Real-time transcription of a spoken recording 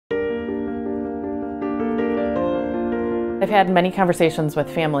I've had many conversations with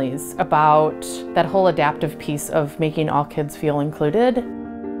families about that whole adaptive piece of making all kids feel included.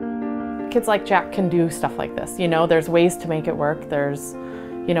 Kids like Jack can do stuff like this. You know, there's ways to make it work. There's,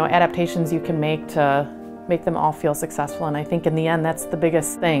 you know, adaptations you can make to make them all feel successful. And I think in the end, that's the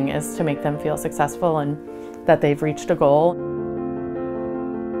biggest thing, is to make them feel successful and that they've reached a goal.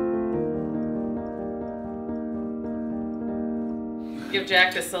 Give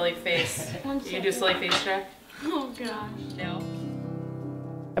Jack the silly face. You do silly face, Jack? Oh gosh. No.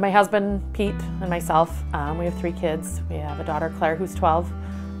 My husband, Pete, and myself, we have 3 kids. We have a daughter, Claire, who's 12.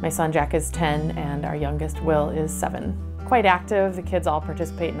 My son, Jack, is 10, and our youngest, Will, is 7. Quite active. The kids all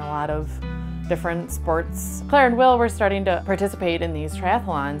participate in a lot of different sports. Claire and Will were starting to participate in these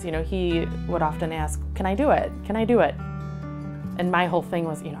triathlons. You know, he would often ask, can I do it? Can I do it? And my whole thing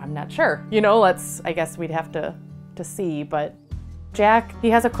was, you know, I'm not sure. You know, I guess we'd have to see. But Jack, he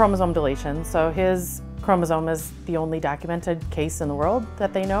has a chromosome deletion, so his chromosome is the only documented case in the world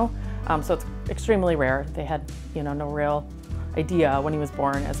that they know. So it's extremely rare. They had, you know, no real idea when he was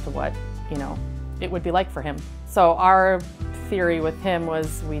born as to what, you know, it would be like for him. So our theory with him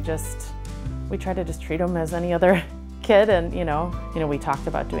was we try to just treat him as any other kid, and you know, we talked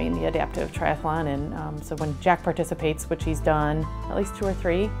about doing the adaptive triathlon, and so when Jack participates, which he's done at least 2 or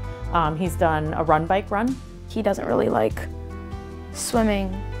 3, he's done a run bike run. He doesn't really like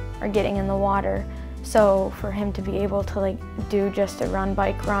swimming or getting in the water, so for him to be able to like do just a run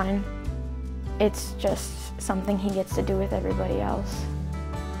bike run, it's just something he gets to do with everybody else.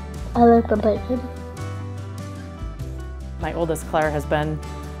 I like the biking. My oldest, Claire, has been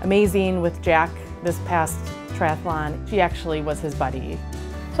amazing with Jack this past triathlon. She actually was his buddy.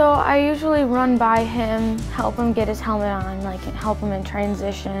 So I usually run by him, help him get his helmet on, like help him in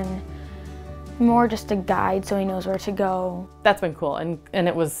transition. More just a guide so he knows where to go. That's been cool, and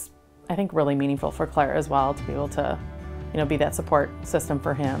it was, I think, really meaningful for Claire as well to be able to, you know, be that support system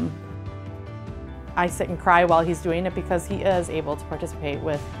for him. I sit and cry while he's doing it because he is able to participate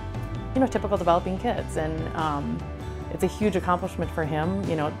with, you know, typical developing kids, and it's a huge accomplishment for him.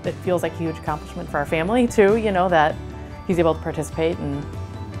 You know, it feels like a huge accomplishment for our family too, you know, that he's able to participate and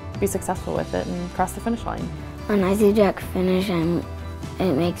be successful with it and cross the finish line. When I see Jack finish,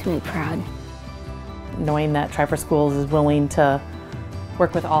 it makes me proud. Knowing that Tri4 Schools is willing to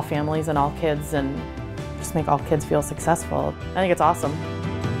work with all families and all kids and just make all kids feel successful, I think it's awesome.